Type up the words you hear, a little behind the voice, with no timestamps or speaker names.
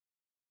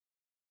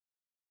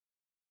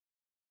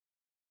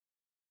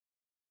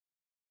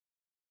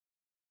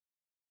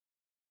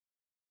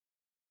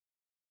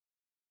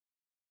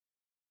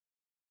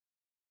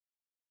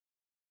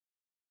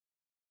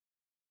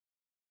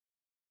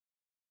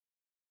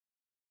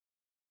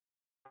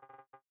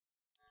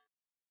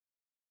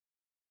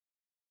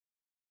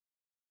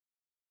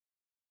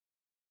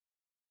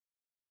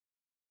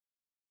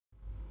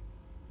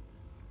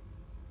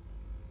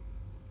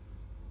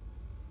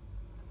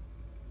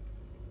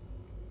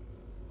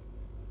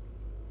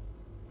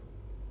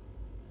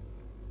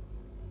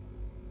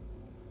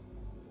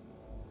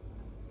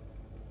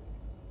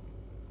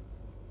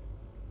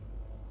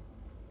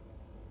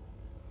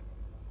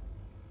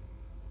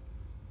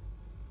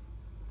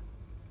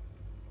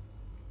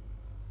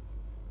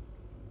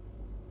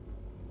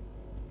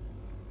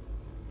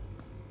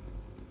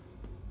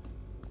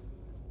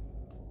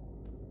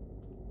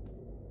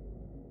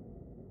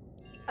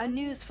A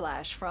news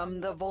flash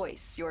from The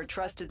Voice, your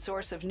trusted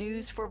source of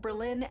news for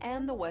Berlin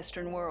and the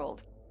Western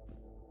world.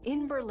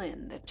 In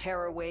Berlin, the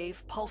terror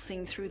wave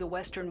pulsing through the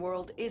Western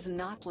world is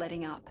not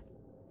letting up.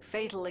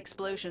 Fatal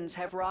explosions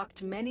have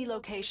rocked many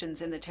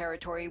locations in the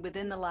territory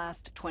within the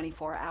last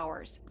 24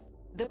 hours.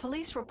 The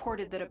police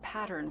reported that a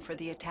pattern for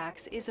the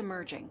attacks is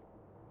emerging.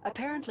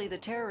 Apparently, the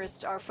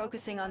terrorists are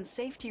focusing on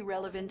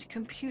safety-relevant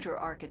computer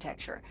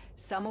architecture,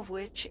 some of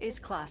which is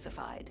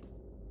classified.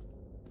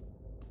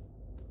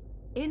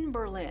 In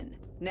Berlin,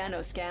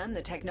 NanoScan,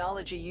 the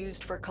technology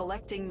used for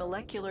collecting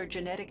molecular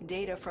genetic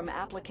data from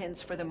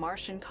applicants for the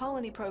Martian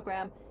colony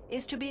program,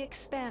 is to be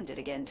expanded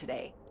again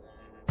today.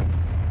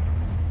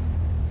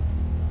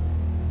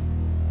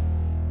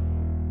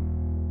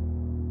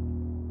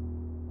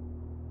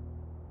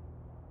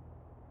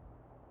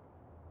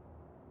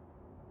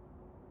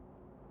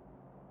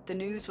 The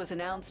news was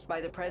announced by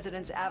the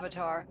president's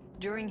avatar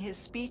during his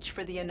speech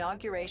for the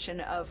inauguration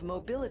of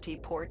Mobility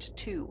Port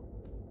 2.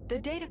 The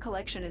data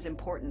collection is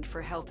important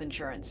for health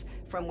insurance,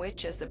 from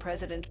which, as the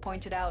president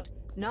pointed out,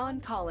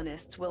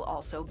 non-colonists will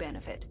also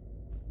benefit.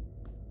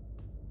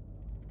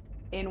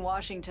 In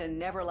Washington,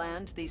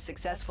 Neverland, the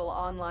successful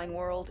online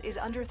world, is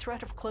under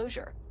threat of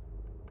closure.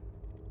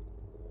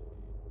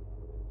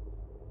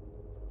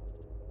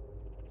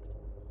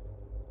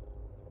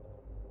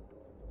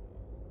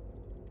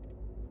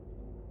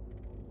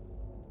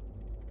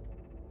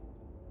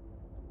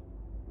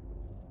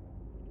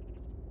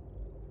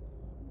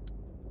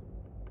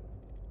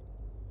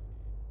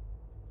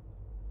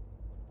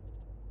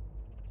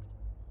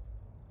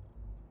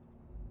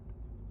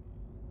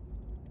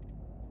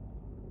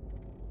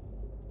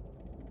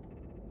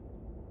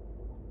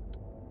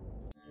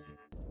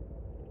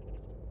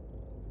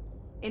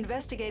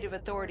 Investigative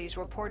authorities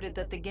reported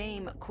that the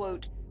game,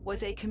 quote,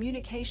 was a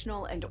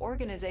communicational and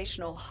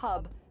organizational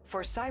hub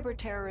for cyber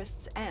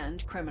terrorists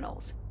and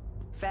criminals.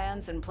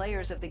 Fans and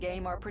players of the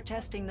game are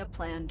protesting the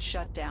planned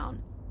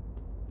shutdown.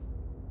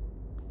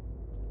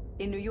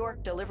 In New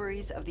York,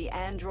 deliveries of the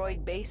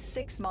Android Base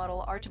 6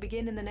 model are to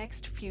begin in the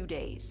next few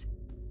days.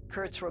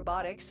 Kurtz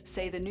Robotics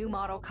say the new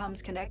model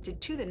comes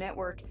connected to the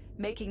network,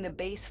 making the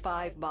Base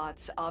 5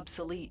 bots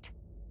obsolete.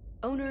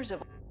 Owners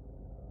of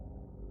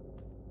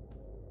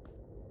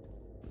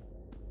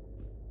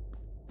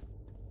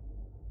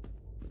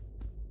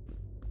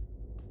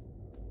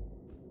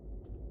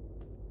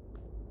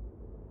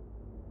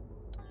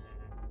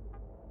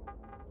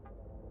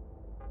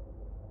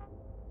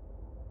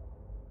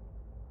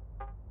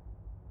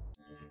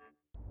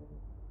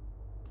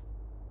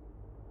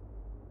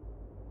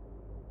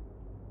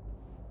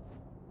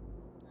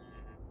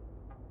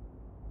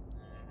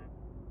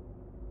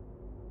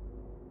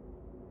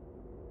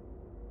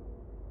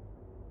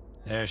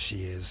There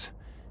she is,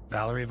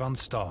 Valerie von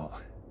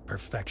Stahl.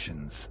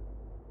 Perfections.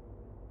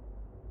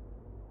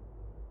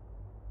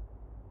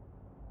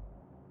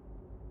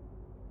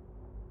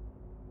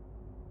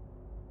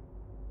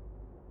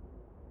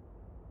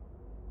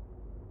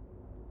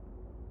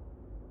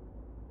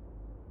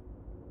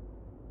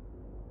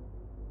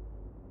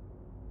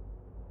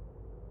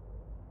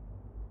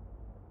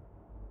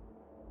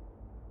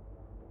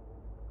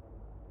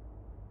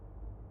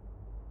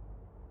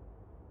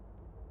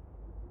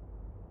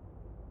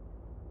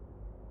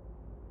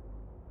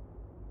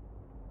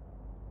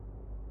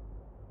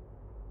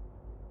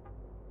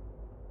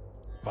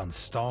 Von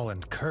Stahl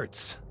and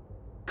Kurtz.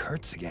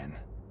 Kurtz again.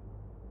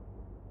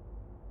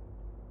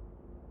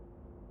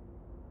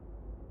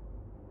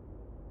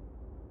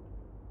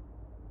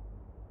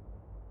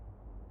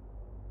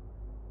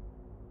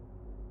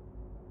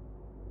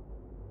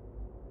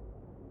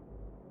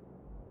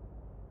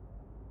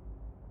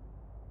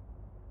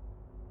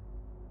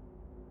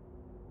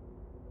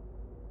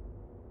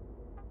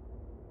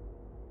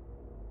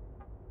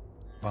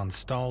 Von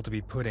Stahl to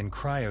be put in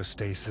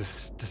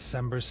cryostasis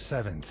December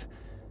 7th.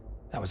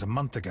 That was a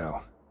month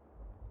ago.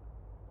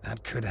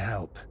 That could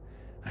help.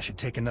 I should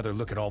take another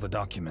look at all the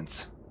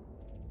documents.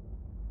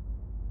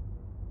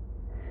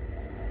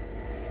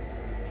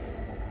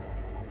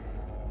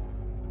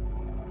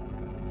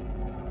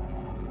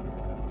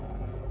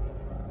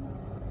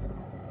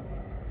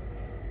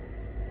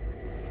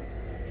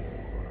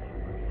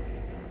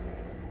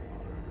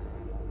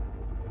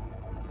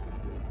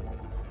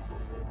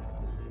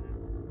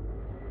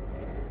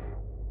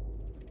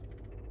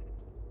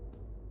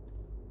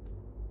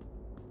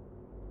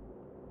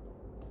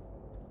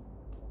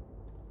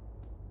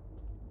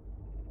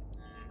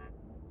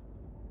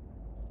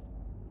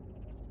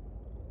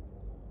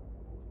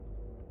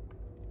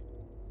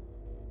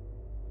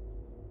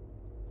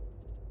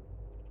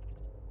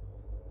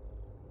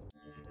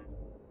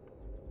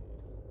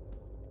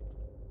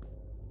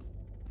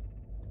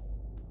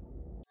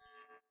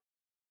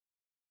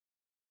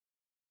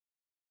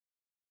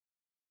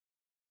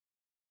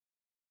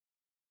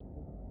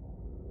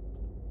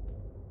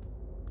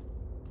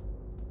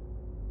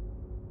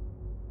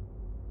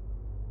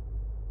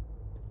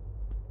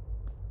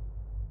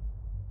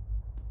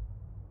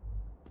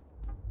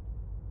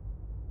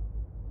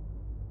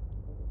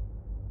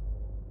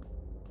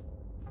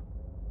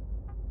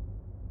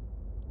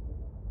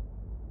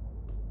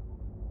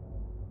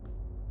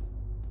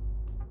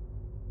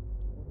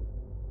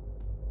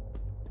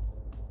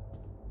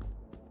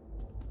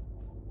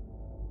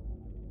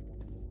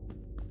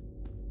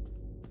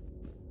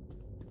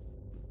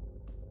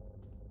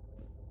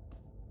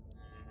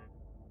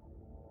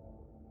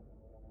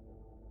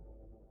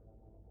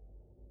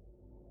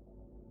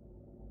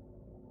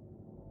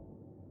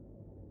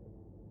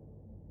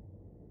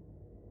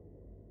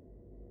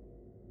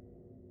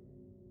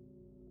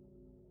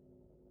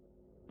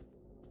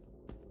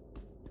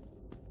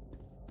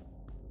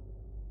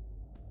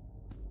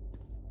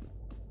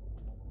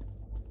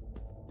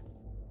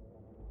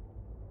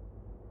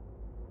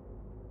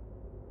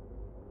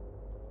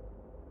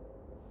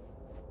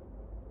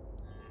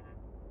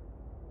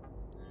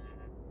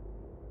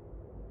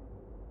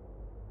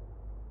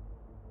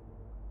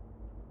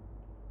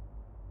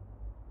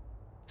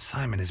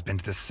 Simon has been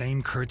to the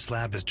same Kurtz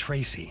lab as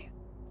Tracy.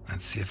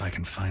 Let's see if I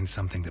can find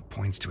something that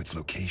points to its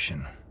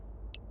location.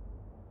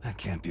 That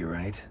can't be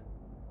right.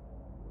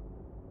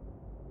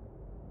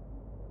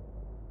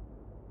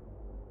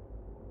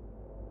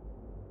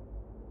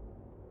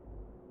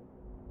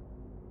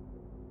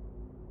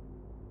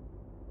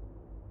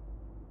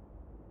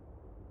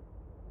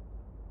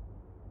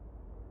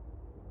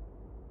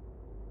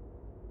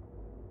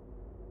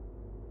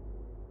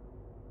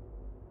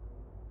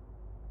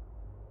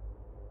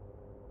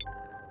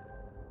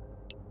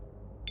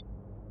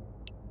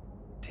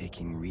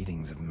 Taking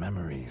readings of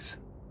memories.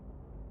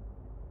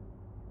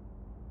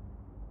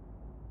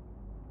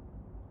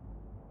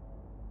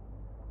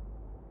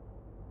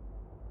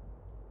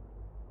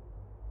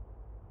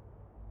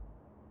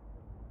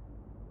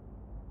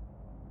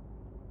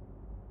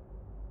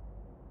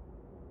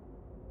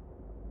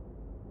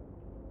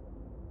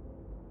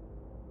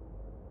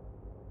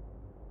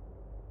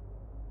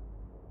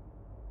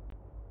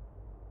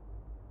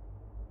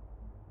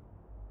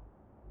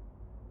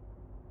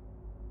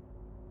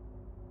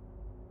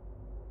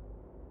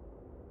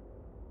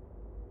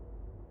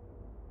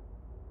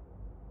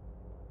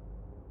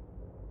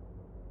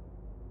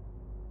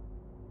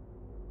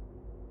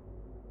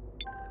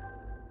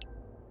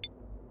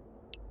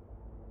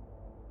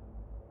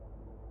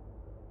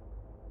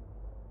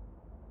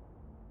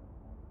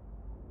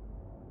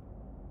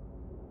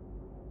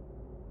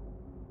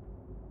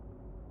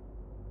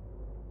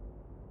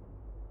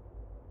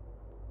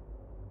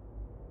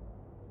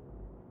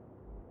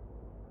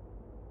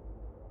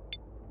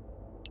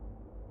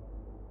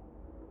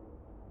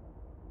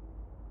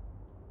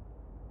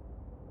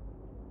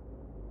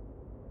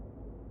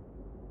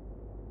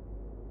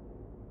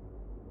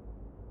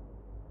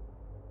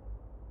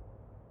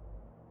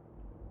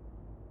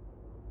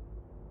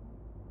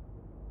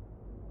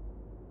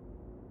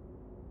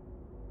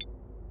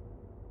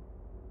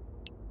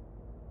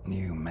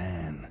 New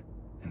man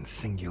and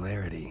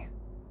singularity.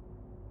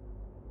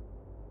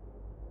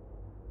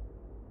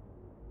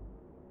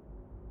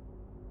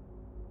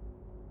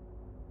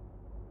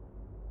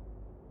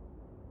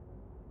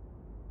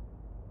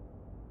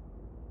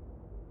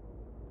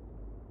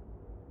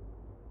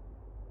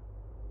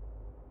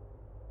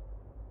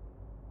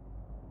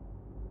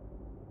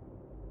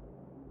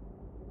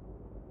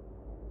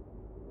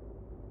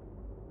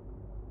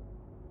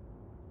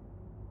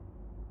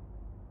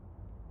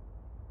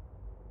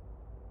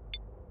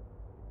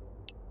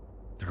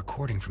 The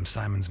recording from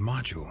Simon's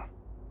module.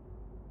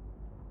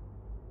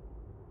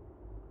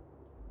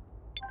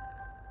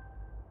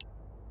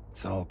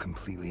 It's all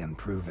completely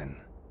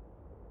unproven.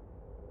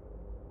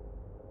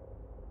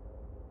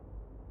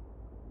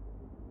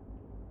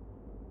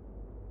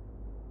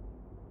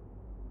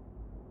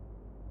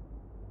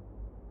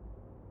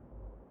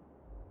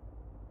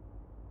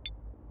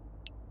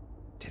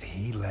 Did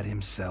he let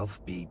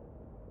himself be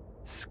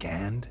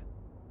scanned?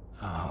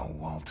 Oh,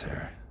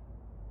 Walter.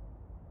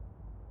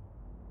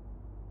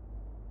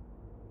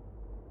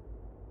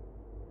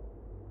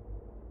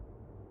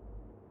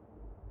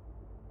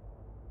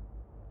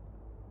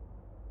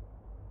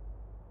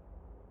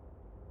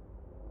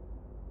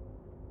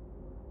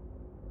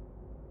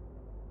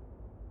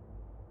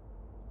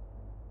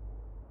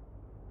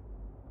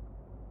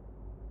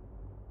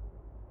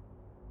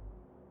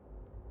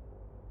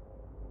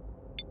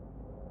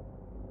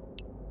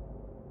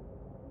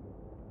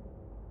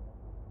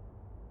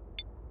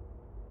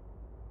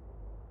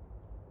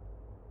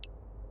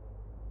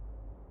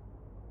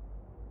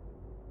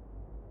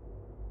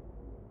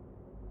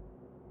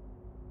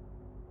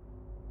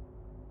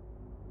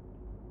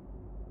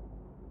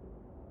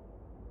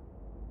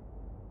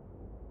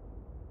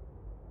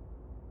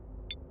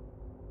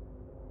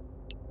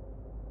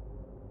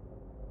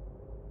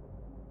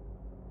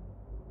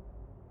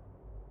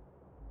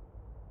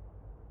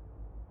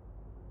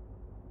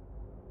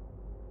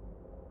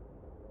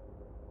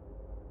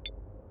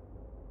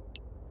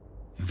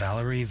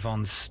 Valerie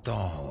von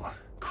Stahl,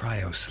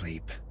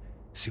 cryosleep,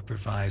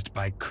 supervised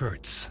by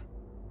Kurtz.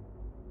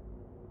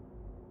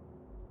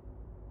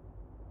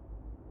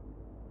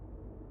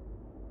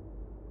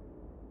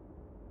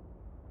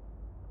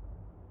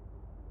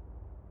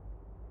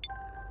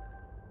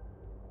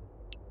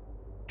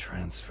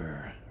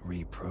 Transfer,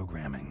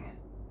 reprogramming.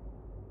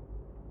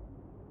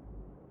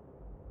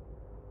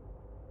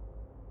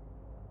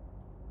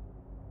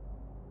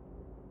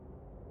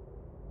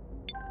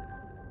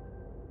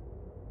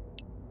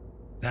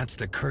 That's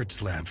the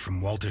Kurtz lab from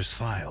Walter's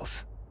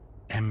files.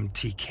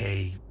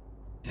 MTK...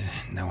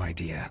 no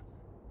idea.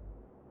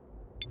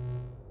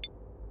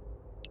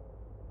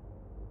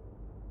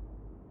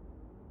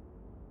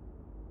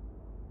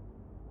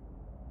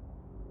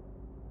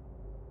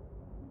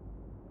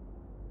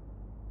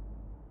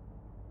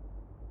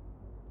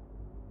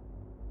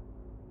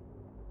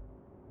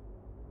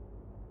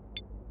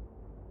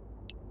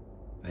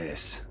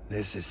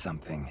 This is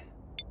something.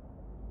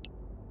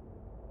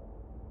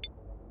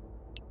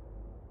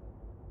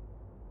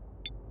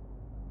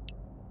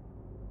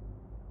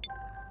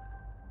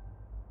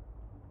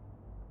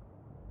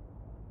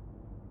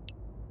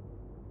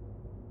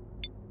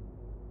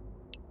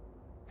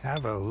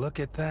 Have a look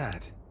at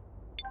that.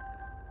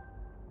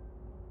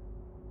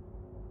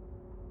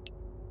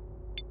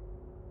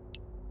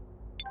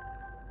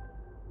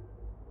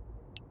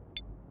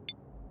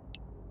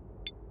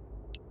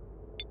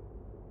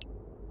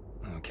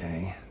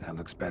 Okay, that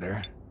looks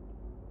better.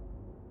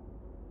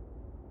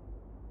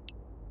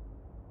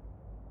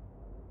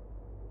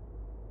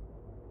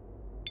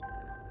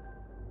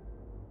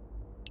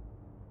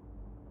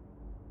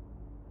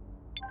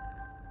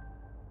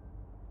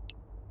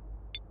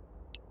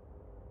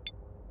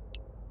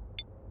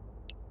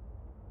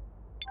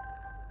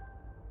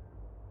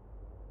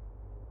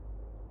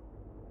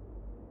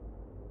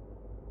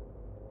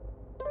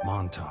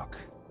 Montauk.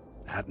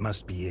 That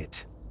must be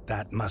it.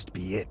 That must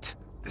be it.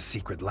 The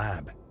secret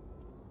lab.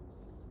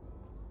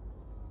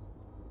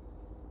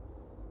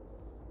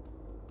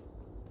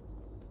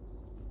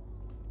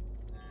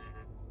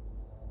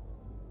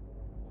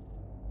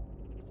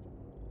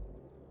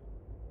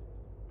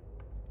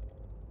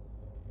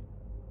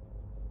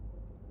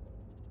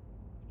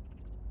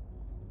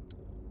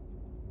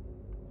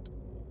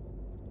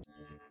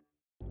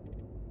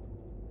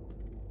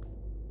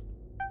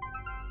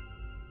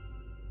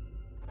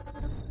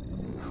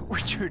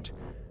 Richard,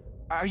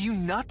 are you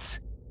nuts?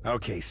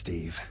 Okay,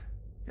 Steve.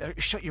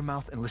 Shut your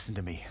mouth and listen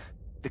to me.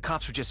 The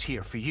cops were just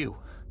here for you.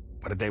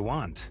 What did they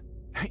want?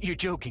 You're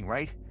joking,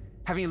 right?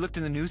 Haven't you looked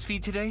in the news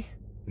feed today?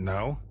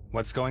 No?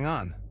 What's going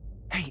on?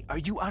 Hey, are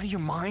you out of your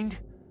mind?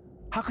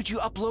 How could you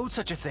upload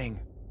such a thing?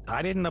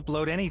 I didn't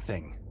upload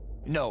anything.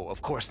 No,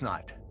 of course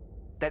not.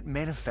 That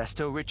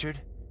manifesto, Richard,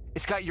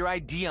 it's got your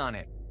ID on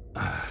it.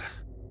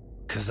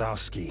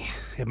 Kosowski.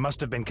 It must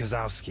have been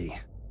Kosowski.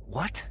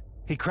 What?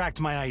 He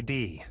cracked my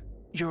ID.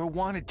 You're a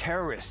wanted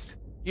terrorist.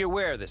 You're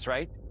aware of this,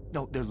 right?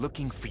 No, they're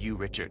looking for you,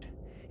 Richard.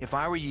 If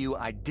I were you,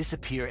 I'd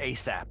disappear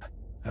ASAP.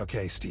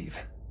 Okay, Steve.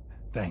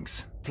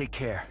 Thanks. Take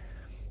care.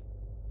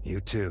 You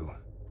too.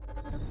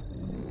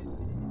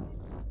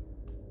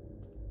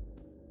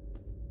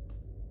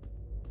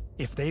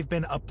 If they've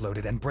been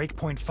uploaded and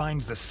Breakpoint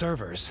finds the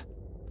servers,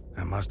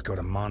 I must go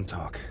to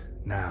Montauk,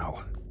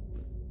 now.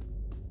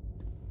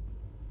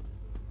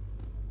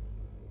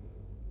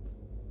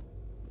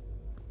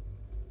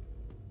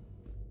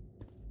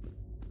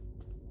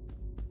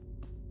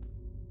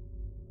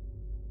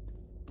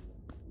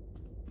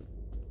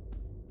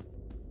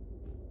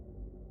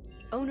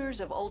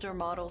 Owners of older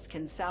models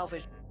can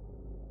salvage.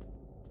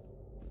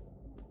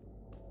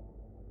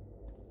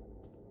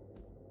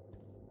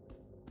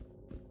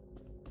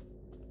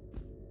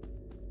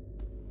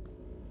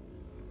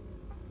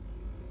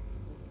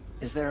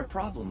 Is there a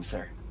problem,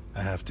 sir?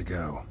 I have to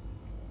go.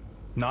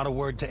 Not a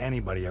word to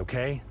anybody,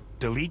 okay?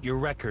 Delete your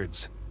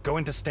records. Go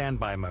into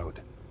standby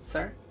mode.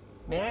 Sir,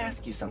 may I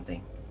ask you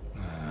something?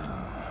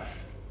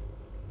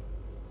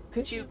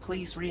 Could you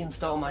please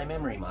reinstall my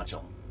memory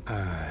module?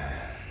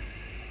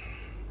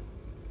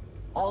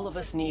 All of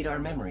us need our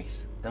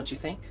memories, don't you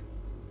think?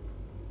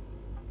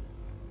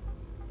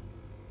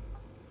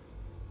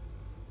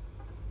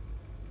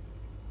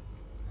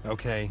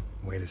 Okay,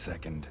 wait a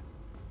second.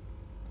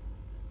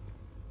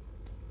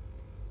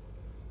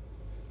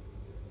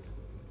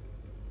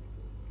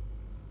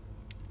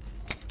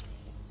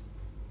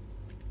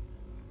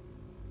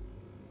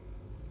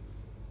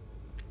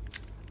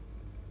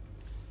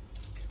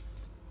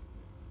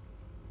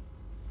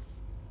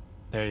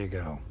 There you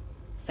go.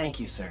 Thank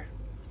you, sir.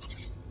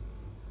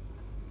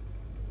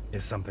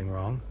 Is something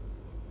wrong?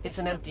 It's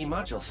an empty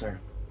module, sir.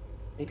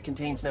 It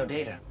contains no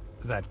data.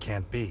 That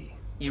can't be.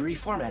 You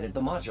reformatted the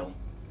module.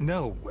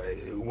 No,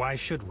 why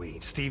should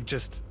we? Steve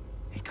just...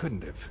 he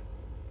couldn't have.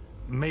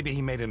 Maybe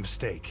he made a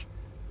mistake.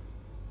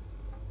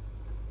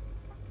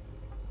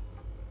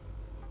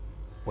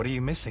 What are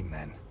you missing,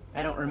 then?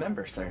 I don't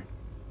remember, sir.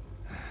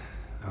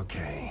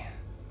 Okay.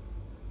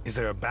 Is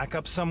there a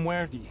backup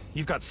somewhere?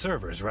 You've got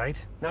servers, right?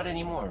 Not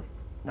anymore.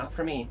 Not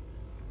for me.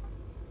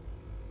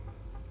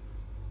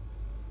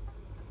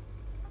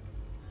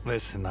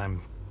 Listen,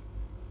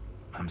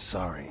 I'm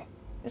sorry.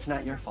 It's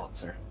not your fault,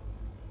 sir.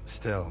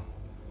 Still,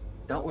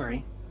 Don't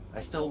worry. I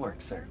still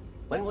work, sir.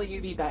 When will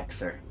you be back,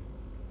 sir?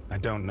 I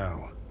don't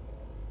know.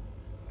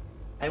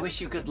 I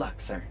wish you good luck,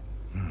 sir.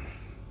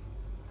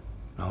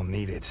 I'll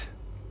need it.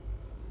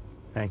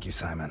 Thank you,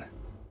 Simon.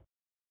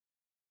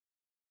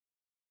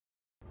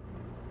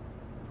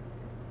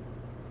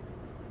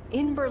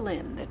 In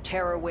Berlin, the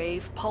terror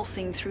wave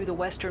pulsing through the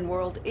Western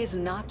world is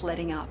not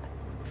letting up.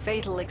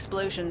 Fatal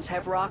explosions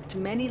have rocked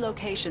many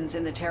locations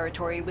in the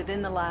territory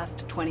within the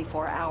last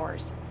 24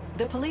 hours.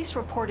 The police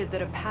reported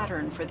that a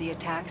pattern for the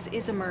attacks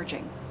is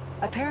emerging.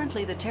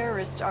 Apparently, the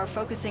terrorists are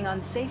focusing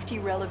on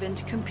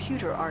safety-relevant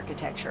computer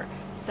architecture,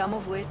 some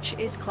of which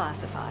is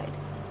classified.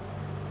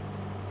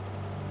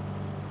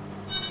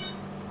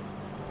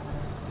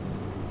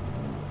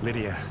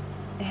 Lydia.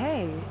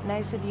 Hey,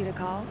 nice of you to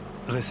call.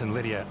 Listen,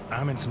 Lydia,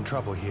 I'm in some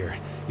trouble here.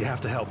 You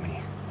have to help me.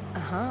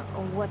 Uh-huh,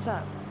 what's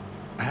up?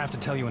 I have to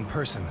tell you in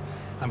person.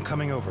 I'm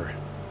coming over.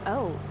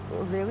 Oh,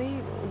 really?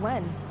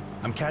 When?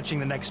 I'm catching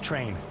the next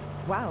train.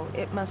 Wow,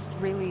 it must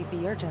really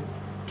be urgent.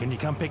 Can you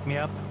come pick me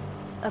up?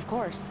 Of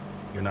course.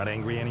 You're not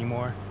angry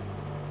anymore?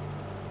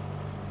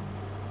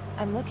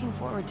 I'm looking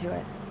forward to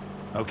it.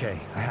 Okay,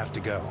 I have to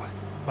go.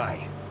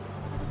 Bye.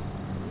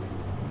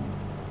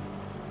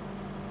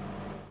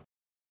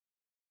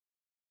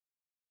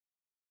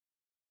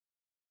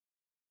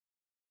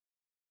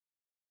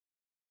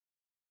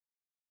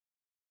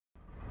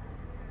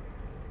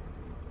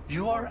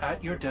 You are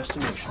at your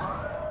destination.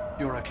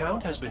 Your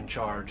account has been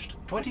charged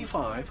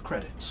 25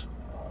 credits.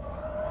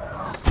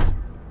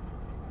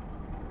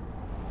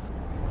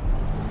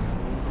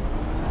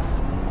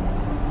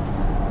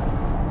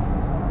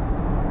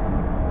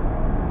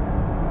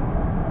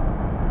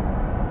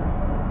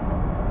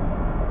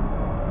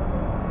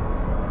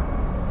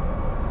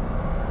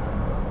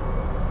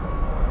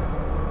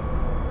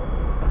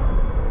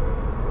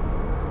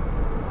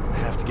 I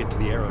have to get to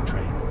the Aero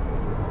train.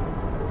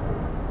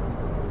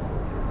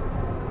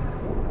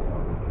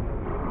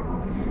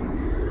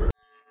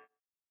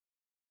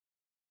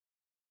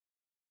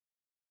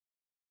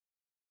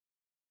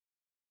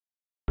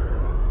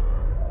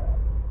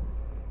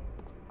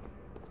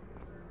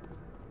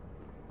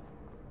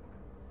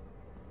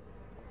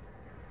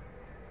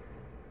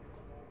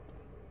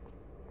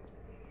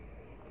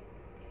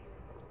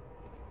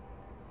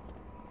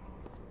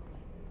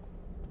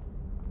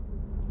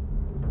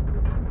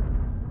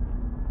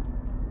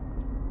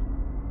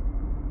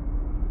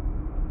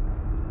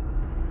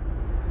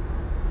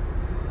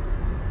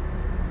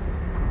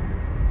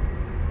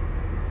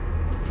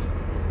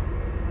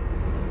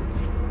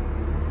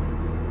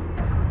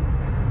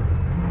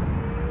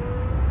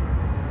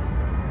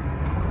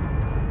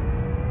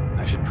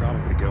 I should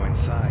probably go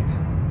inside.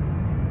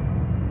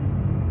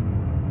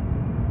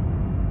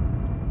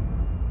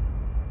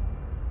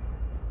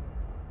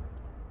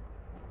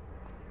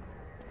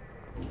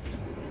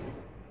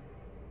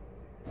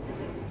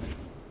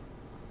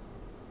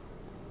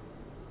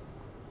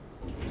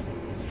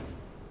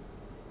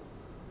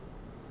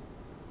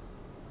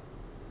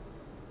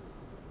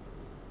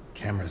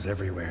 Cameras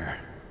everywhere.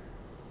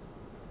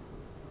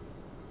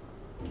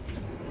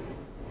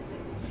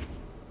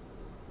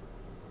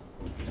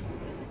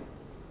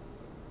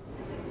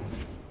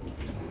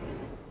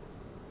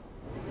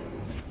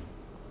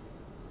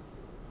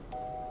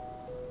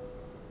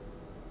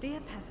 Dear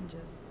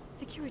passengers,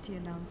 security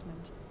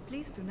announcement.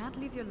 Please do not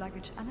leave your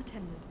luggage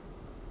unattended.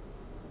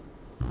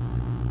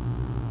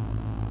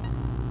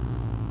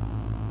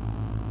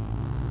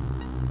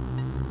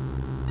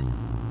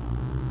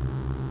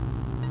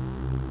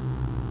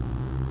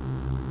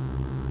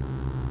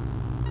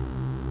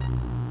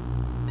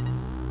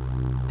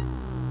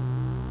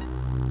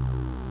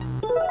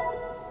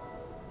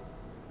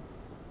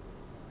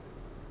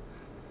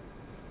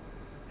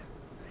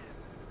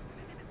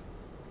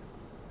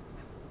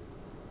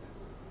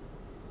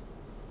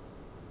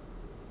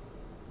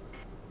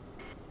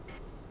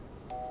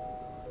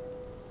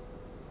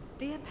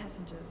 Dear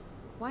passengers,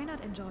 why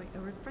not enjoy a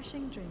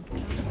refreshing drink at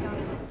our Sky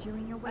Bar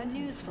during your A waiting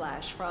time? news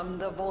flash from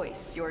The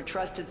Voice, your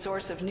trusted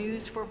source of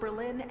news for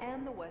Berlin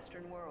and the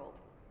Western world.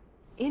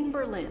 In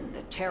Berlin,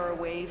 the terror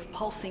wave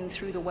pulsing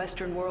through the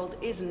Western world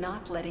is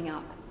not letting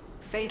up.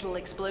 Fatal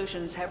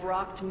explosions have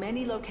rocked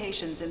many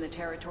locations in the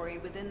territory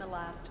within the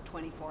last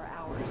 24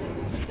 hours.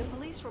 The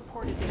police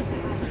reported that a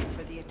pattern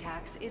for the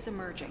attacks is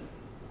emerging.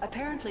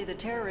 Apparently, the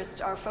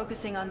terrorists are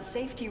focusing on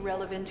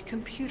safety-relevant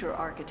computer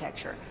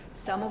architecture,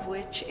 some of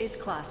which is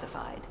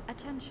classified.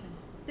 Attention.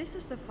 This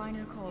is the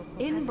final call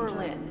for In passenger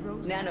Berlin,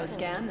 Rose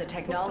Nanoscan, 4, the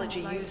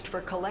technology booked on flight used for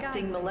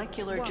collecting Skyway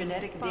molecular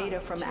genetic data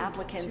from 152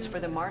 applicants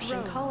for the Martian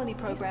Rome. colony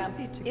Please program,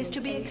 proceed to is gate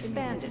to be A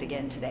expanded immediately.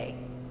 again today.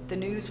 The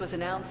news was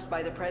announced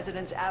by the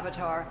president's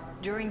avatar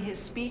during his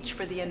speech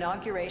for the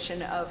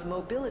inauguration of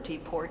Mobility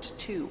Port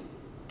 2.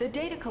 The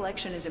data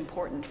collection is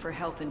important for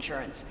health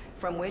insurance,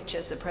 from which,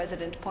 as the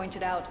president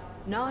pointed out,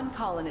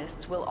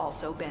 non-colonists will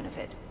also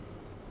benefit.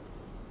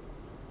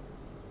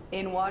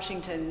 In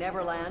Washington,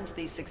 Neverland,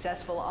 the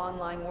successful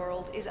online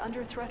world, is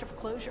under threat of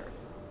closure.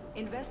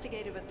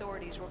 Investigative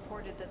authorities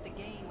reported that the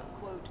game,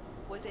 quote,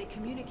 was a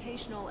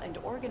communicational and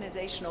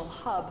organizational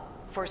hub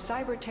for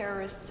cyber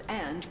terrorists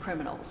and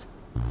criminals.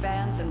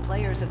 Fans and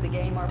players of the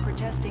game are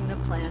protesting the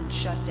planned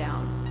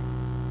shutdown.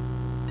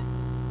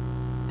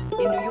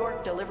 In New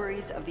York,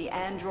 deliveries of the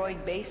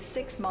Android Base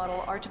 6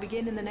 model are to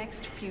begin in the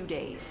next few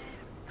days.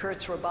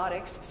 Kurtz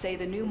Robotics say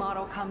the new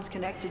model comes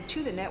connected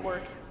to the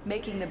network,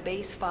 making the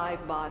Base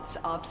 5 bots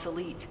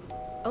obsolete.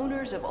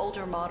 Owners of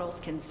older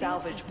models can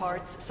salvage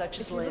parts such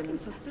as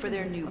limbs for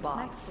their new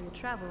bots.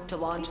 To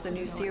launch the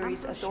new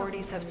series,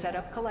 authorities have set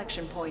up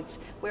collection points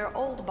where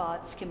old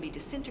bots can be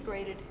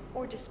disintegrated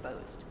or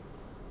disposed.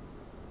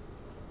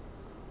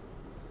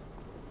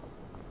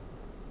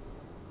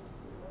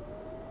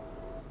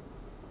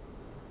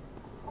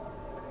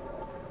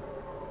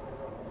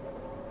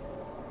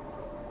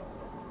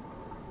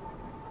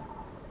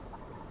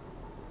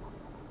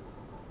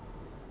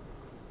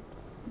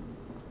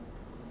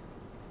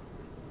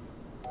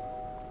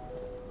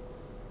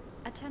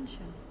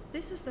 Attention.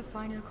 This is the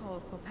final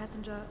call for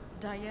passenger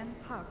Diane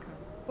Parker,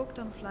 booked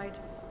on flight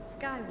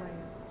Skyway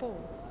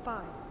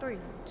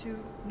 4532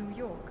 New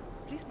York.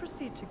 Please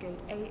proceed to Gate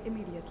A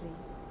immediately.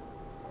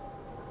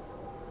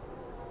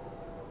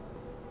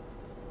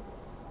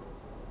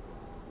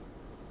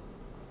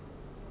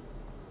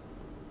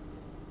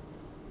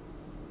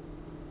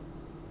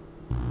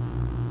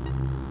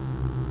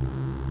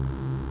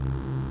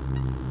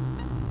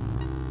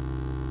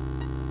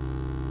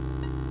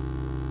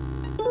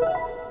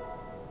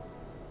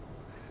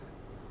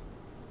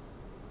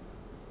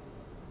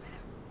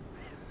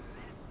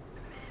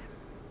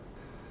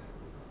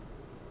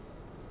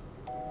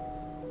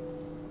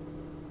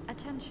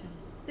 Attention,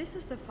 this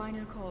is the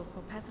final call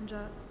for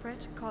passenger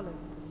Fred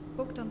Collins,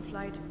 booked on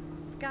flight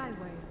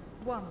Skyway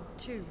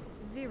 120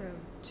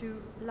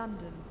 to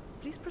London.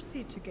 Please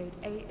proceed to Gate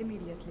A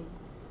immediately.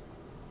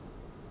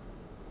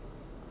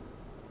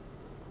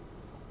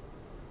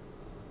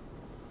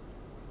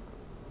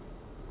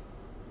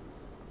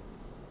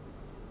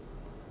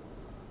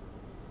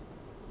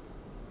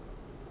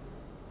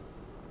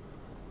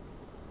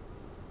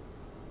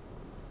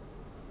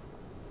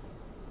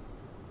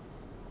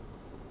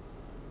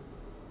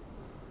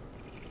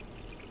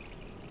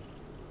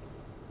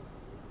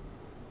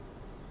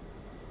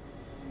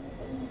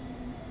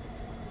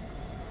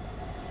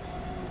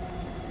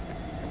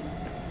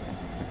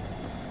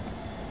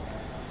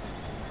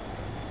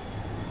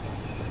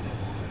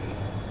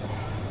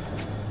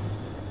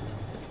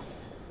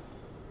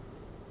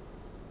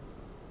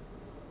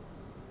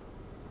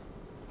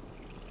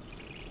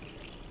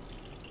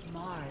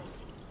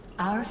 Mars,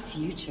 our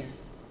future.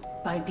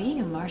 By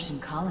being a Martian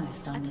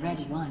colonist on Red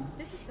 1,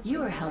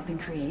 you are helping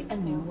create a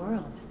new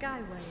world.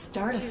 Skyway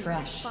Start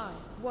afresh.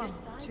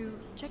 25112.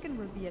 Check-in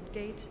will be at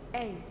Gate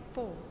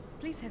A4.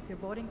 Please have your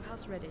boarding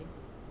pass ready.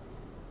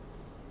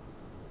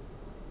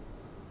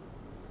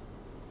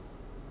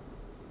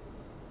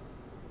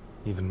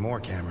 Even more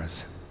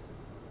cameras.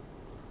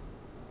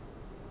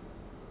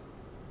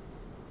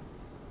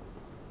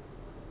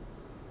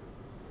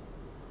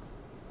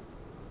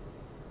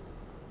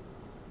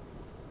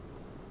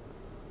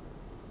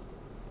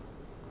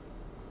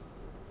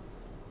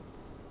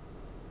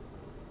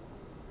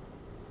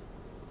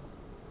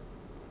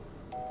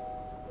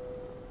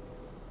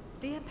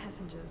 Dear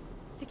passengers,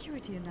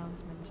 security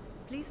announcement.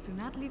 Please do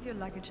not leave your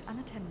luggage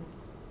unattended.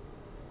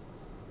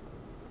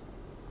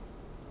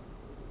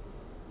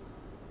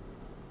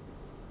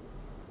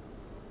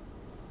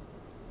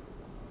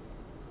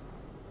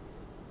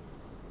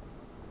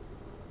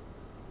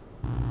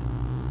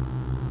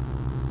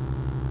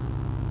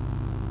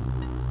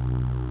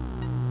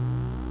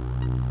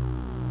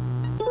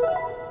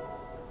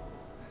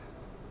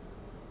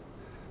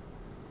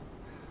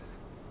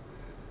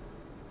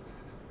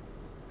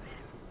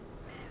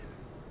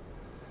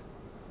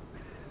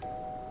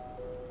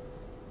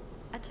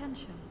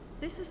 Attention,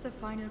 this is the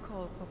final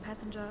call for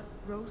passenger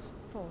Rose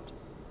Ford,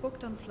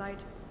 booked on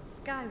flight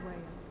Skyway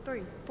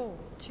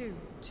 342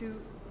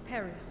 to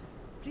Paris.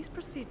 Please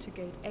proceed to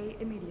Gate A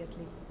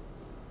immediately.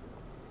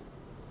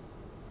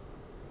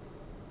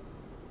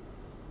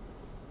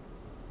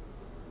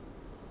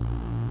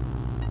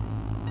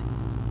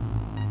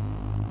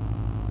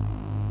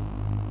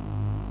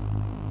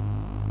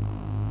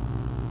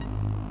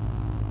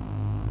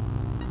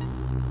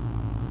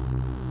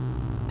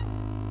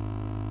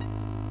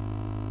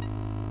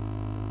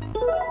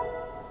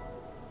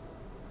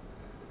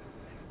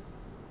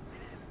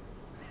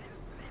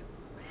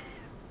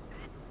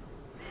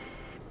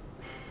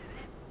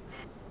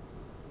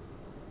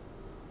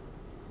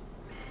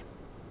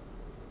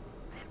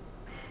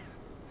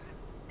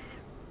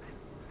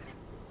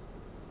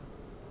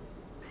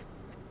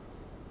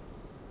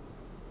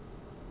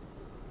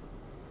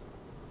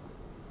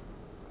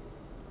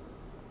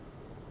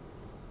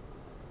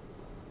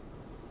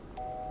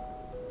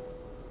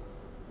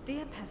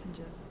 Dear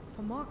passengers,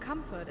 for more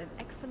comfort and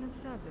excellent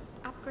service,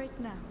 upgrade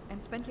now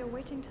and spend your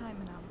waiting time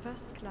in our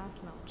first-class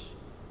lounge.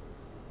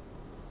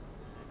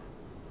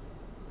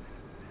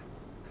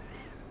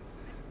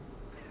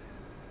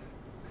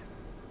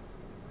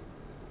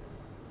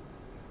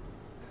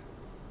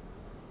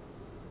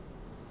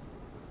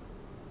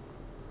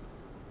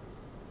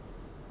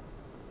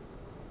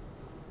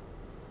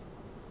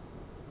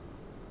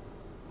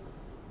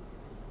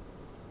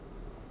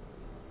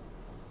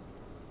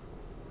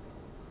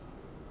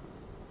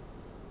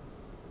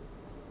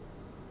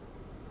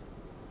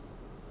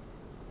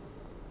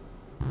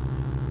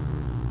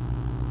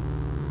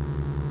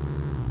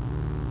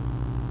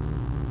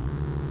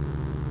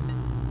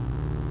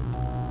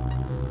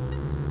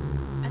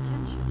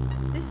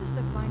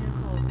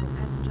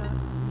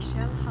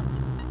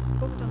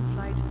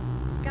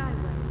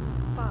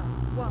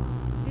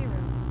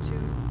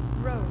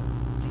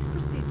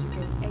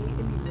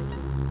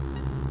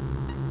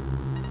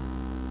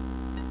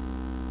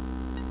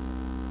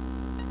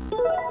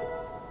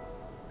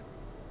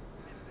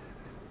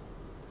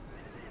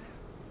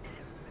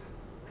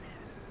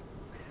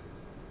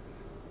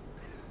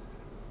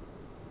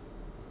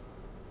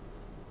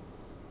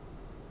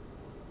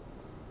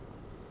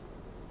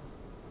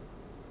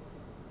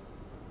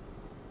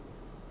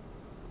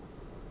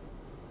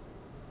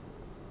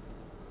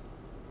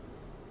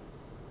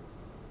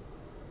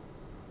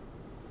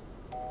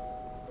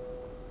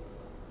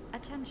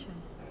 Attention,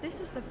 this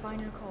is the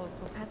final call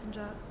for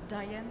passenger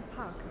Diane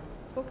Parker,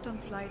 booked on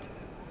flight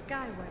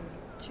Skyway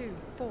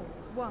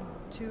 2412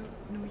 to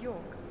New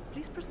York.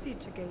 Please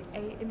proceed to Gate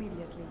A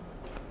immediately.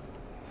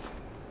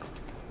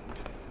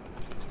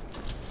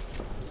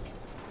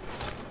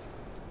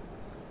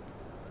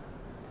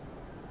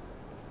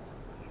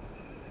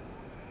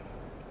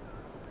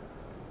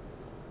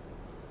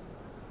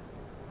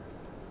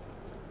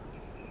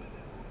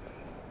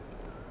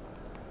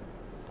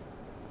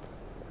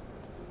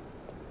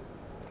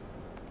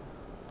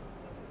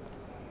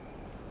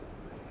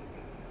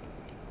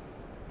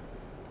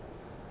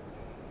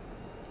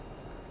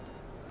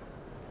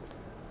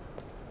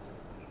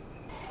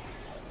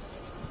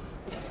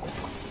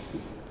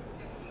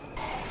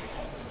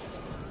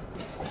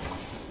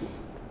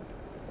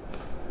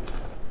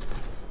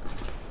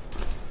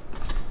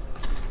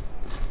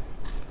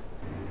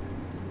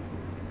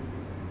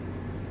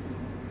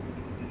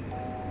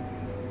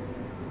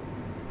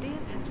 Dear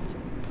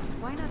passengers,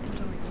 why not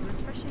enjoy a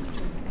refreshing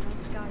drink at our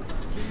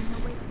Skybar during your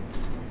waiting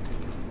time?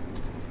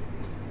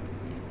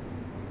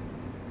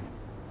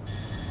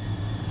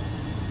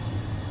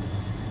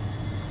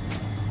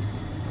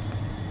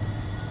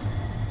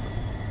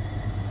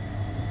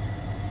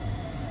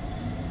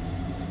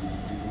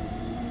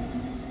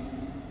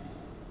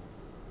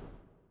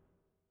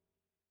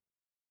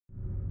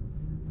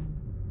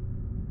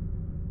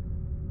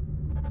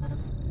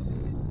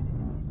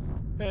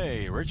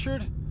 Hey,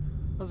 Richard.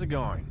 How's it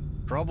going?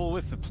 Trouble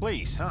with the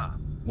police, huh?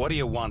 What do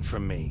you want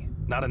from me?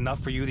 Not enough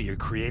for you that you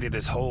created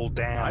this whole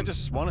damn... I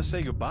just want to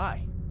say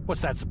goodbye. What's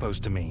that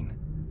supposed to mean?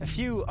 A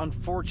few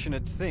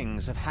unfortunate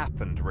things have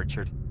happened,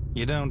 Richard.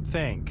 You don't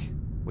think?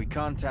 We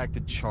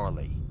contacted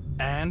Charlie.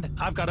 And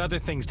I've got other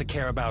things to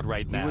care about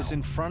right now. He was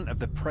in front of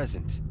the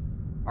present.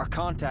 Our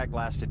contact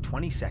lasted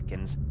 20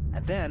 seconds,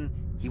 and then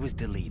he was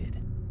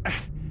deleted.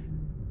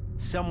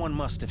 Someone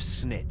must have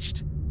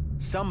snitched.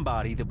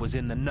 Somebody that was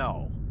in the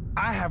know.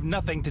 I have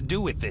nothing to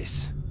do with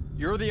this.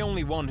 You're the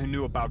only one who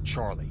knew about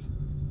Charlie.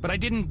 But I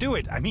didn't do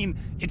it. I mean,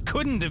 it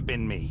couldn't have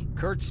been me.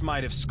 Kurtz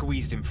might have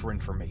squeezed him for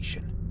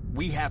information.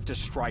 We have to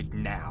strike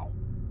now.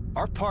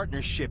 Our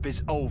partnership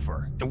is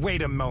over.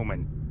 Wait a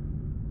moment.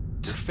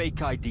 Your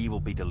fake ID will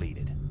be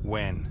deleted.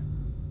 When?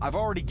 I've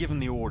already given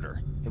the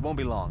order. It won't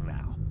be long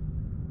now.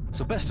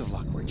 So best of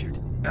luck, Richard.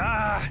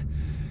 Ah!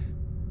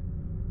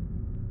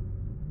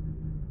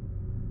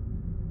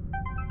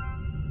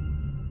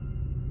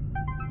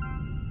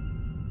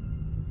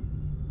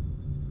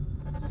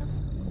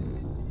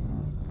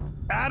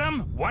 Adam,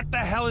 what the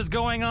hell is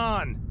going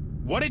on?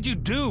 What did you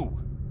do?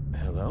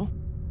 Hello?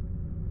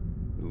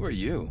 Who are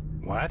you?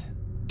 What?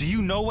 Do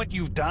you know what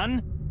you've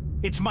done?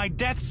 It's my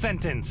death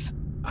sentence!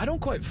 I don't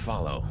quite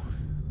follow.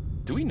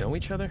 Do we know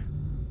each other?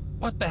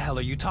 What the hell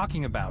are you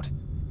talking about?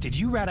 Did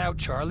you rat out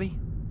Charlie?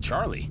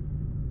 Charlie?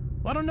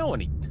 Well, I don't know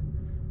any...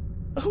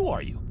 Who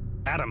are you?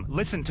 Adam,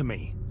 listen to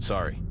me.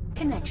 Sorry.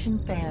 Connection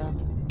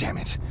failed. Damn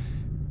it.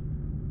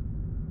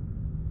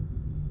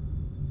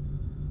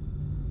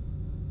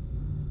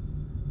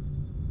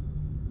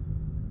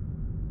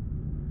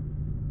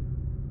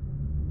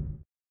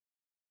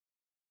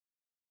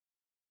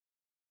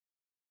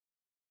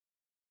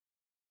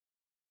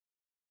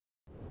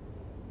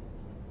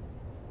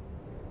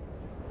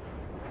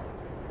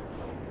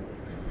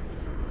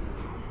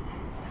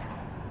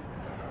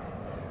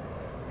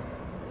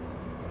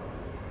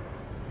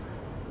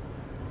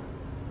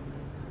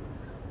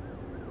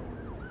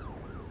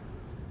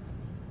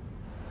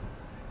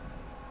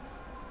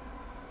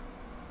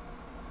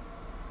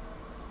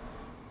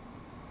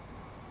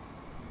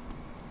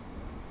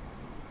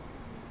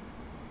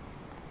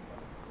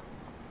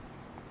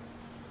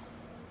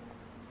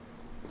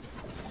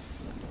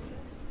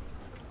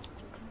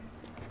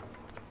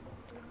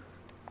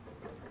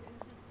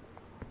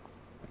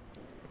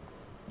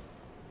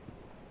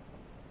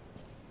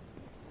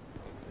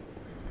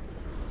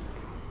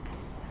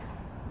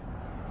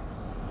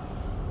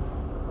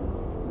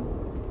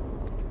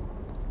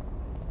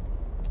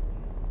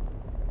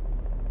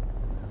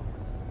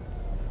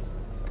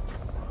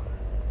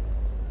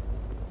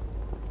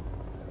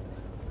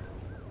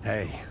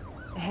 Hey.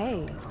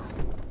 Hey.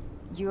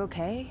 You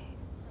okay?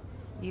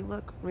 You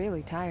look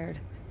really tired.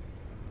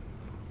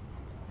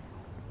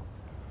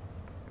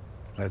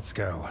 Let's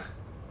go.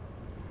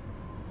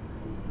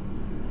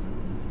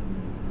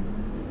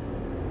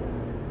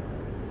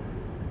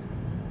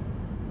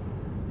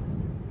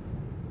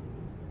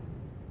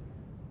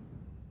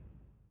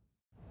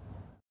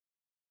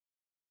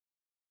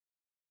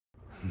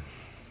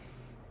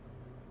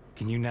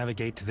 Can you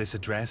navigate to this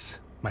address?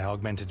 My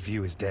augmented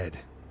view is dead.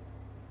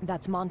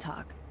 That's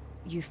Montauk.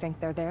 You think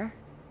they're there?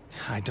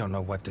 I don't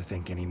know what to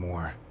think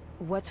anymore.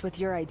 What's with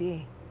your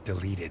ID?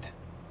 Deleted.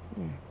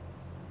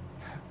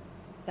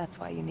 That's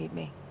why you need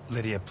me.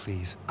 Lydia,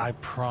 please. I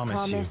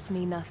promise you... Promise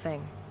me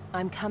nothing.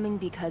 I'm coming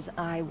because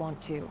I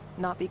want to,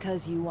 not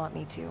because you want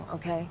me to,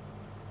 okay?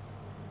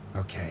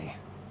 Okay.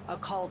 A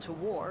call to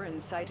war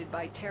incited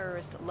by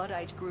terrorist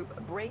Luddite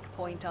group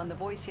Breakpoint on the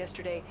Voice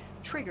yesterday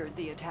triggered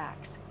the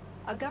attacks.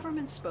 A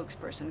government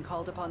spokesperson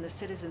called upon the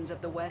citizens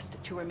of the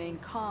West to remain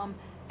calm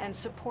and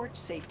support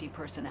safety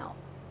personnel.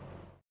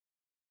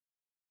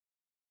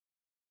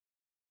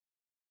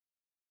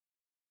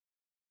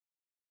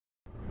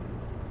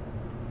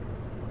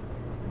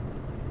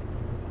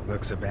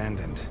 Looks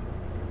abandoned.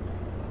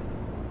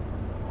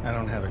 I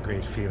don't have a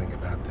great feeling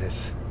about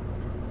this.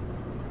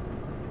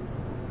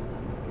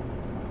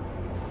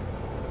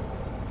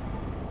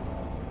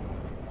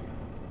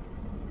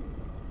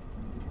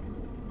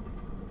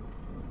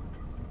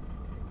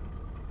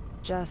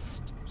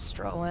 Just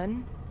stroll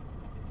in?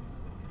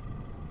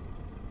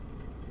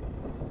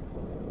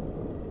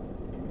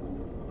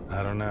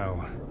 I don't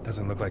know.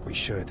 Doesn't look like we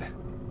should.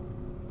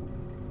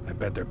 I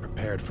bet they're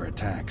prepared for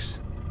attacks.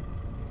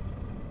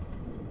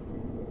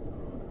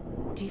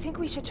 Do you think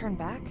we should turn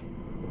back?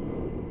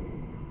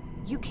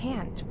 You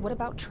can't. What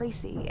about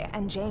Tracy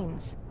and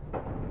James?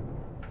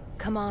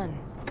 Come on.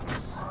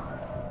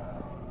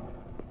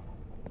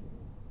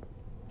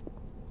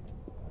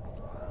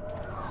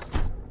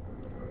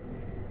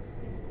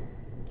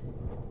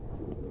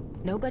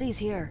 Nobody's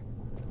here.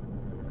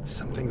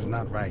 Something's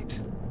not right.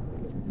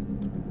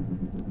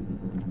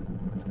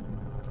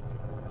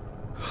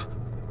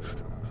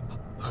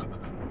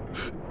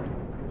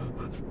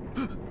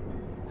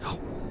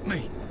 Help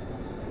me.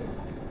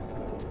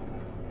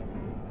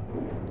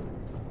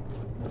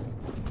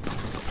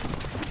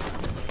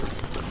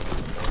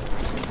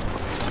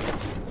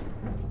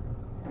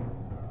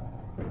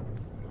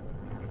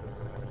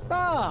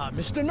 Ah,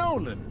 Mr.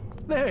 Nolan.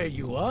 There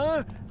you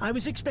are. I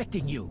was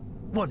expecting you.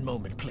 One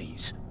moment,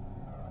 please.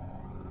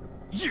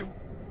 You...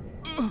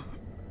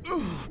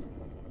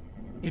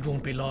 It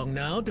won't be long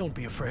now, don't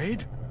be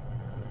afraid.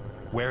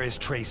 Where is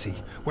Tracy?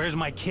 Where's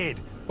my kid?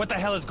 What the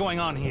hell is going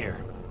on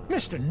here?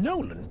 Mr.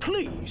 Nolan,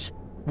 please.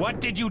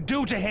 What did you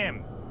do to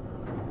him?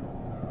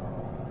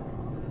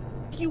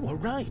 You were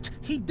right.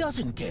 He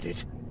doesn't get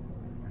it.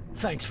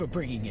 Thanks for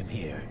bringing him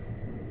here.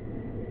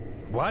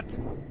 What?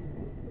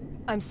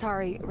 I'm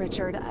sorry,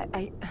 Richard.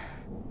 I...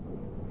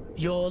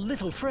 Your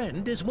little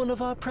friend is one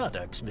of our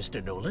products,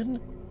 Mr. Nolan.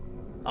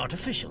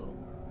 Artificial.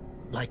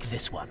 Like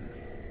this one.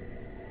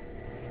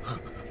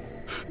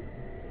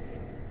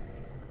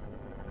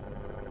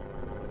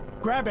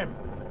 Grab him.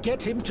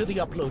 Get him to the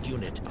upload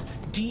unit.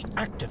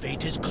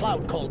 Deactivate his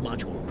cloud call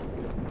module.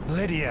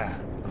 Lydia!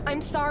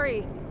 I'm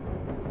sorry.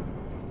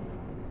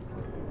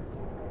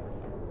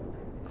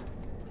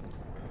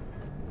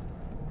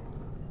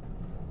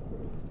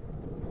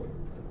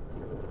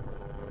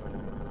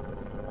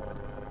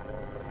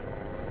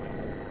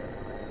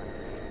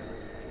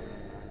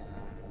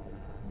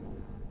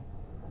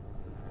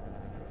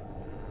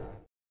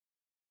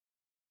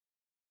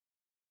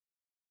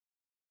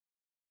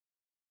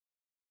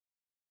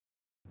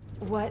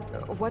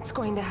 What's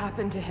going to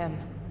happen to him?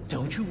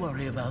 Don't you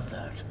worry about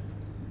that.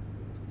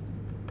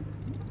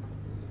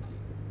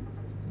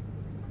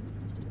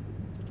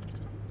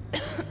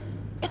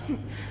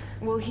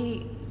 Will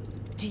he...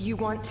 Do you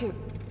want to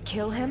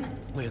kill him?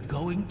 We're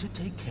going to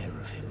take care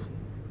of him.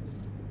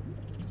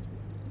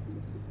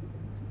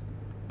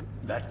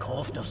 That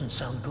cough doesn't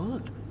sound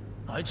good.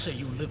 I'd say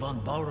you live on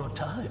borrowed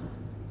time.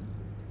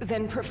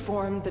 Then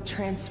perform the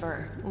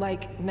transfer,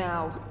 like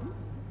now.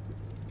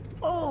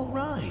 All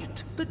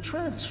right, the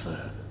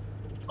transfer.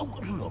 Oh,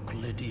 look,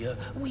 Lydia,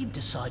 we've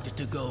decided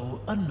to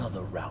go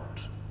another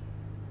route.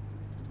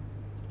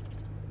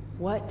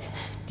 What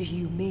do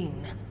you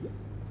mean?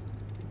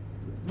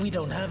 We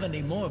don't have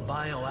any more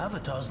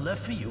bio-avatars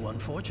left for you,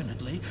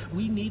 unfortunately.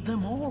 We need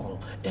them all,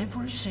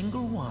 every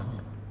single one.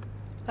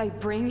 I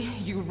bring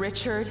you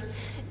Richard.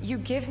 You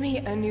give me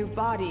a new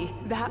body.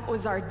 That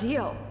was our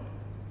deal.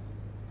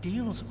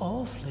 Deal's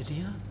off,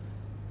 Lydia.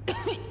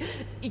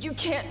 You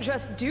can't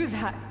just do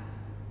that.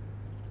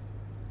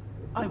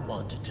 I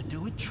wanted to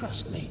do it,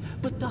 trust me,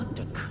 but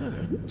Dr.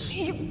 Kurtz...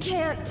 You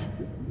can't!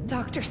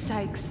 Dr.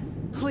 Sykes,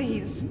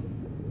 please.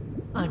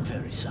 I'm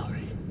very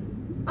sorry.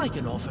 I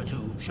can offer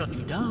to shut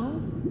you down.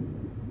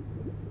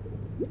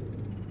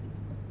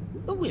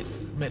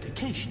 With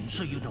medication,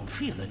 so you don't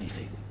feel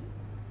anything.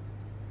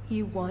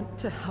 You want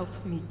to help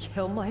me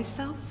kill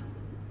myself?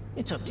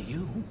 It's up to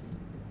you.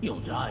 You'll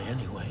die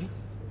anyway.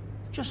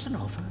 Just an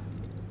offer.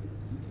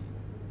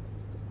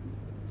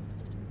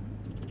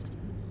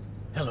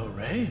 Hello,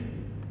 Ray?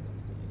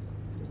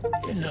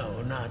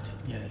 No, not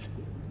yet.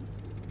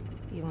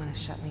 You want to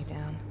shut me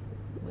down?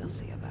 We'll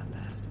see about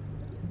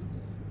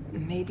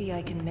that. Maybe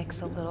I can mix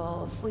a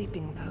little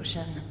sleeping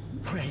potion.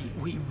 Ray,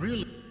 we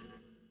really...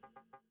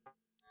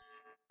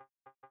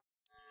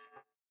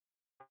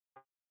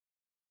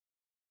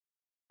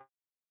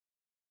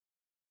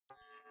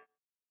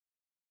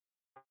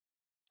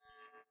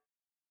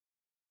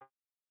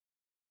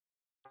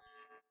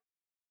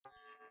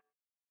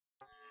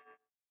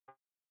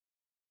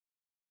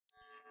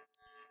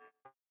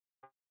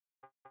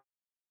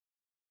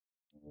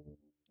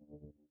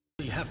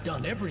 We have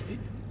done everything.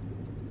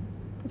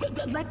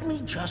 Let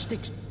me just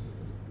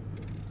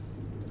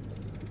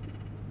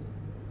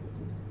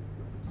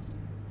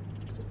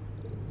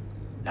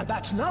Now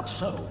that's not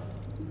so.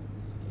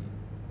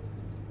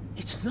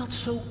 It's not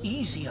so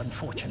easy,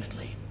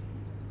 unfortunately.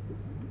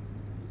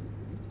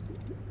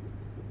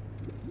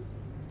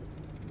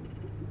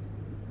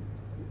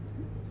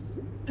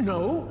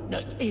 No,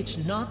 it's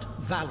not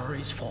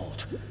Valerie's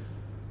fault.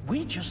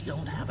 We just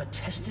don't have a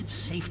tested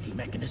safety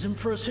mechanism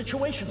for a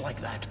situation like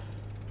that.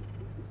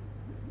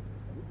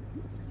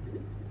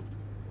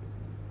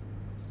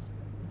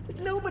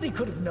 Nobody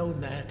could have known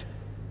that.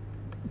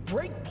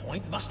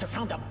 Breakpoint must have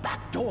found a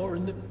back door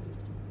in the...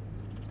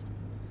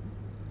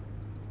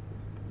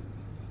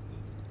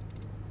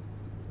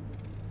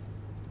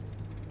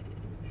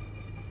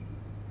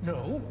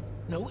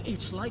 No,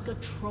 it's like a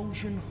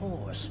Trojan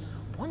horse.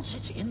 Once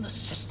it's in the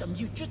system,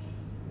 you just...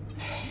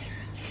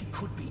 He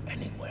could be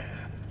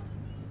anywhere.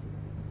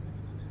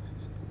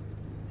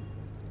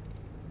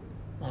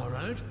 All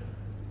right.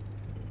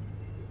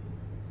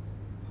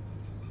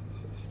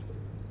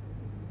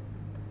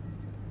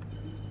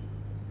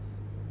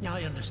 Yeah,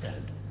 I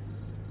understand.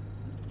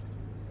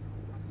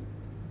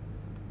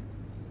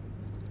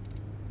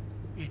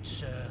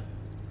 It's,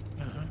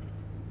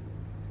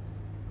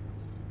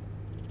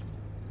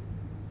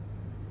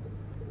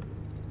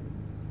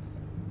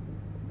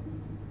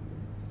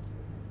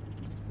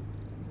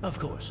 Of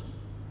course.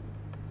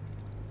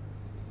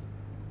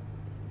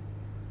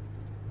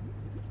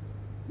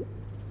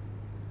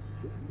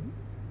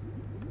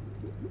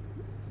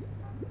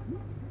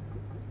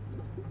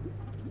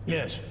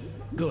 Yes,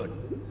 good.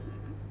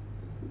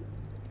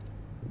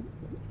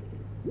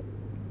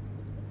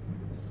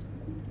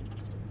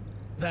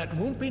 That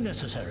won't be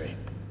necessary.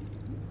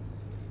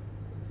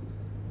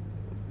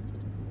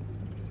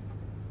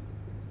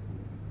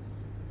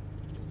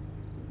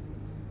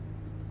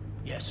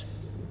 Yes.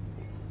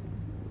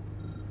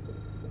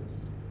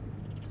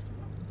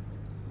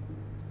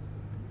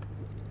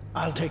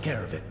 I'll take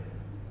care of it.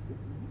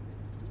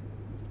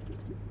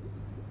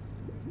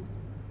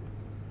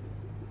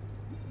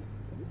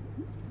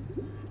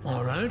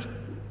 All right.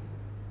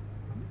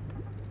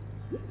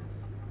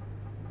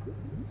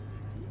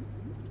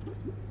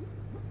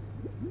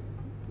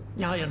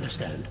 Yeah, I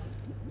understand.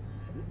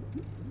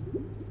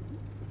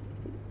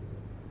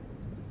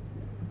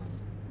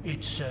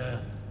 It's,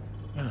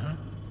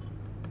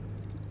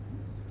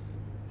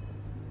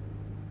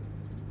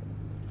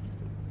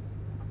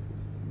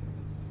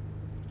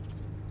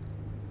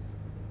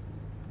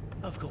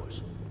 Of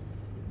course.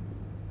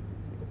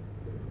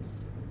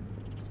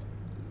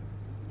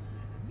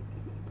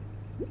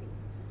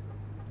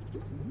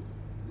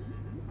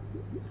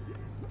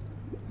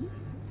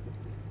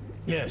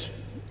 Yes,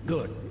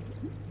 good.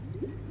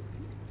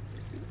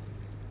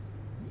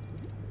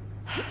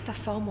 The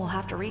foam will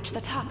have to reach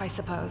the top, I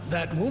suppose.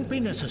 That won't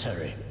be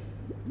necessary.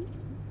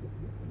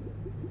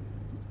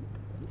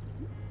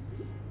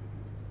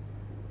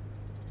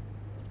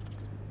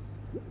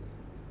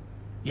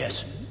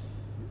 Yes.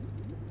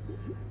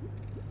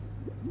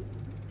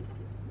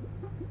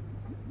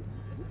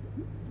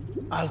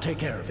 I'll take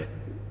care of it.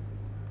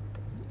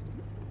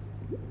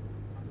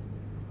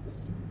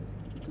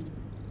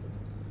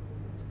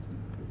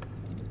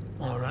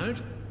 All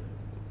right.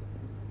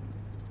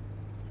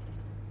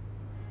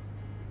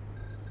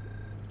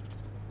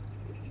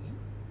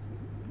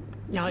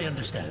 Yeah, I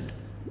understand.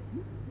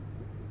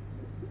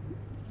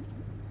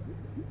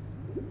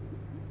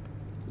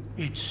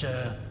 It's,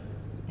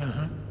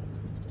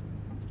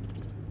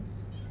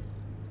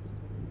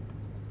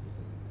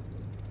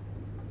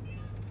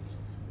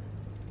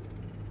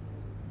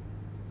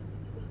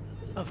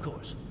 Of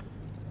course.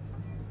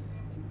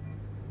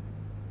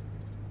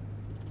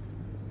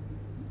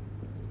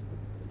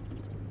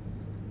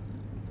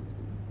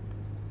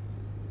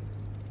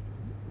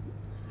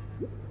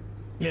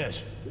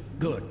 Yes,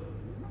 good.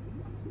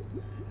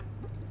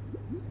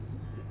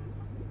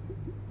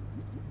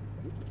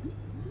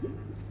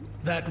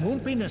 That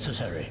won't be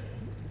necessary.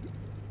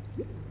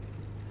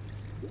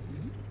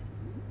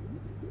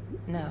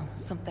 No,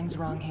 something's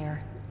wrong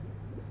here.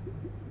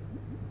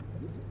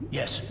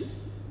 Yes.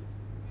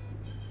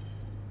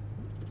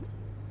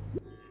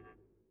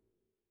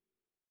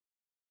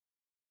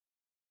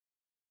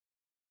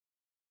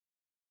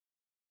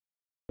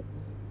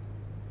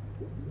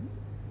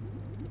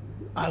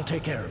 I'll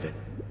take care of it.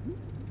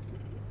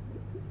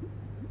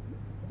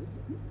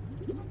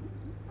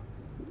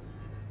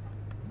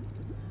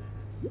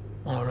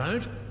 All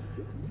right.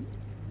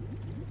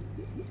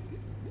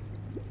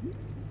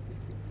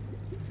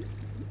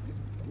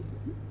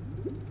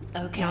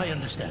 Okay. I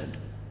understand.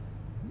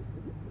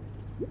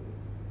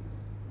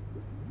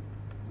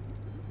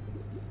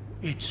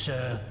 It's,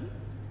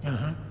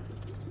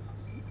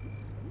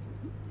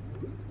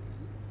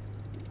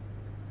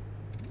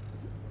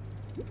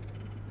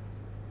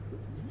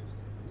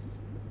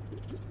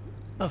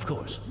 Of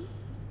course.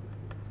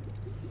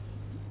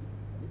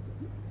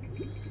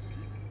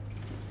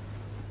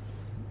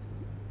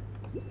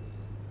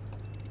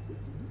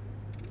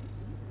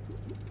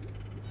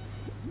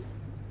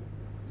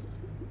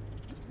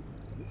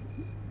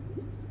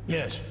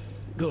 Yes,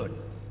 good.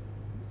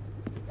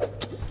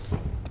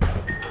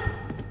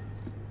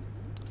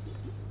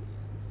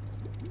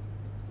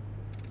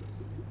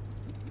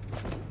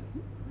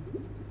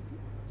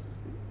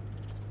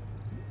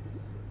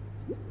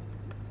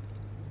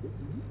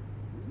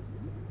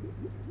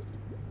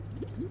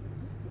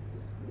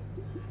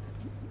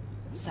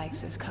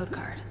 Sykes' code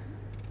card.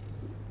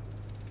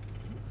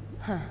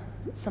 Huh.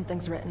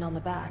 Something's written on the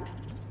back.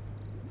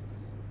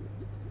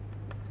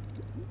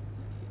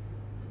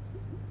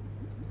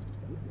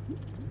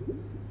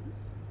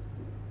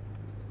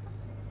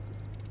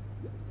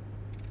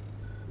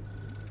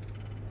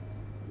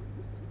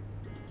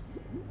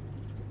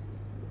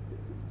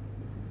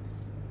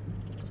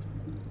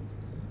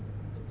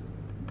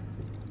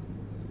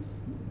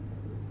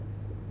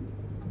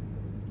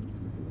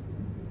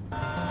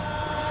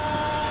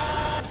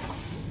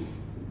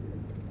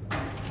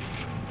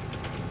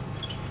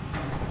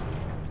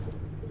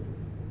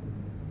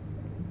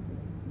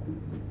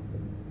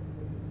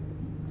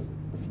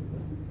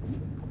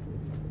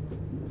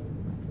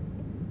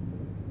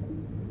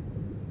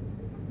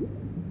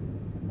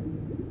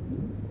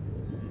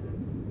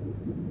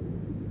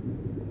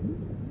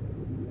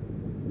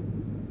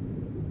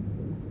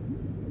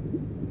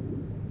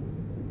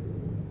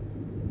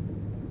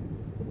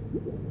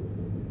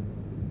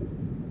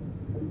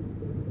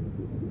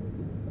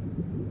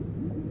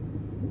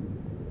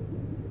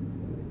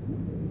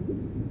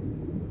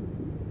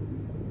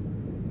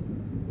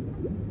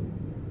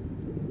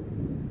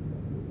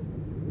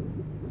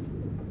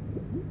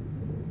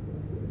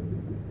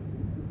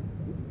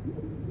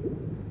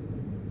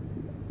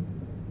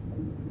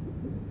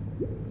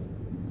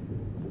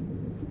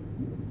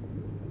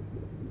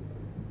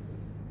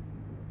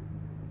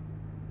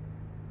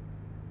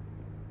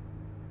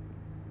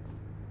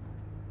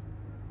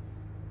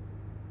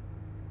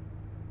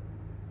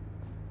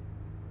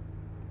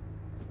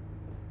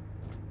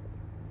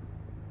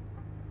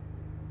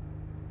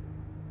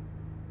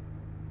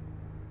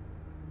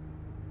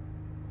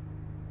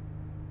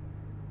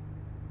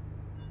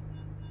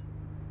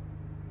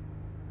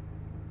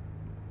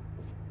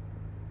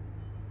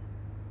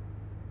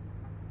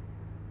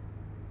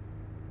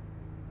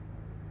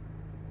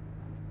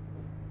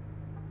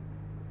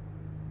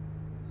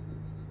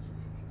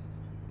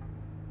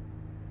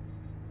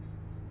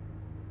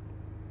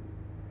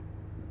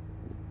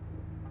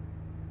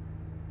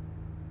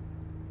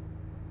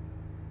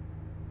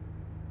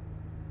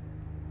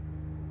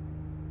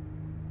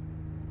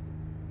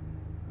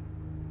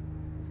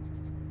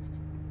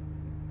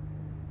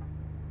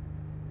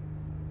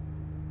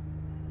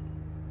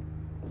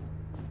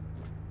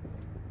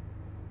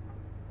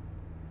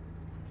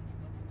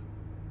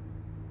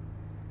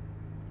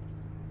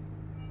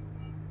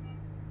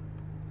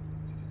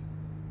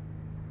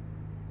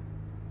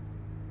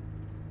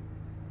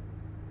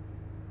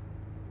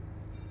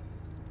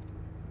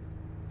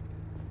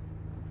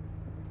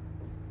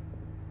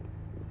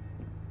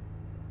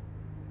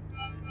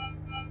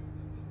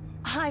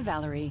 Hi,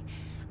 Valerie.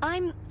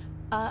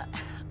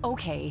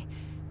 Okay.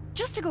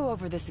 Just to go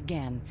over this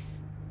again.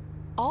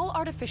 All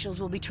artificials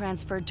will be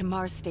transferred to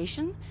Mars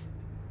Station?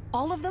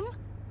 All of them?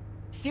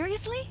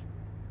 Seriously?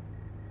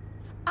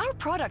 Our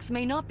products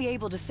may not be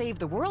able to save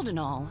the world and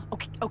all.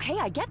 Okay,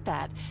 I get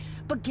that.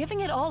 But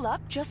giving it all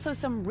up just so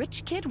some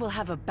rich kid will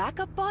have a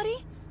backup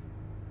body?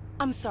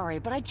 I'm sorry,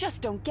 but I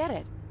just don't get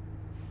it.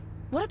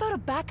 What about a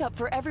backup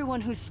for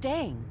everyone who's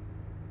staying?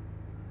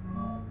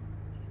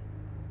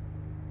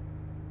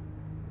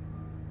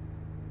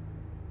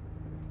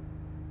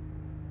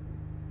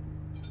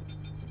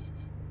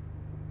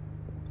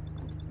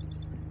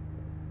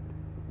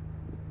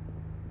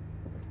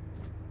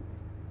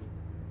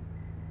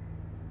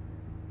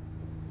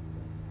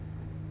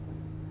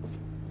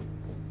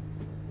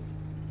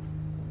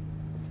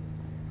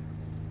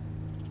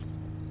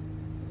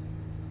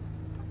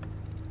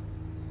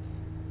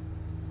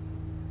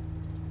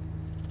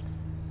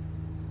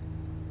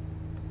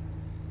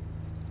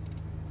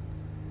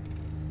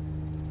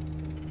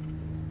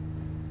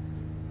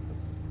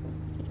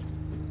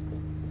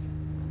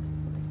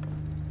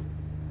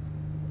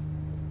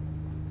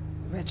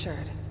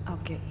 Richard, I'll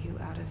get you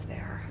out of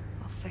there.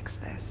 I'll fix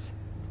this.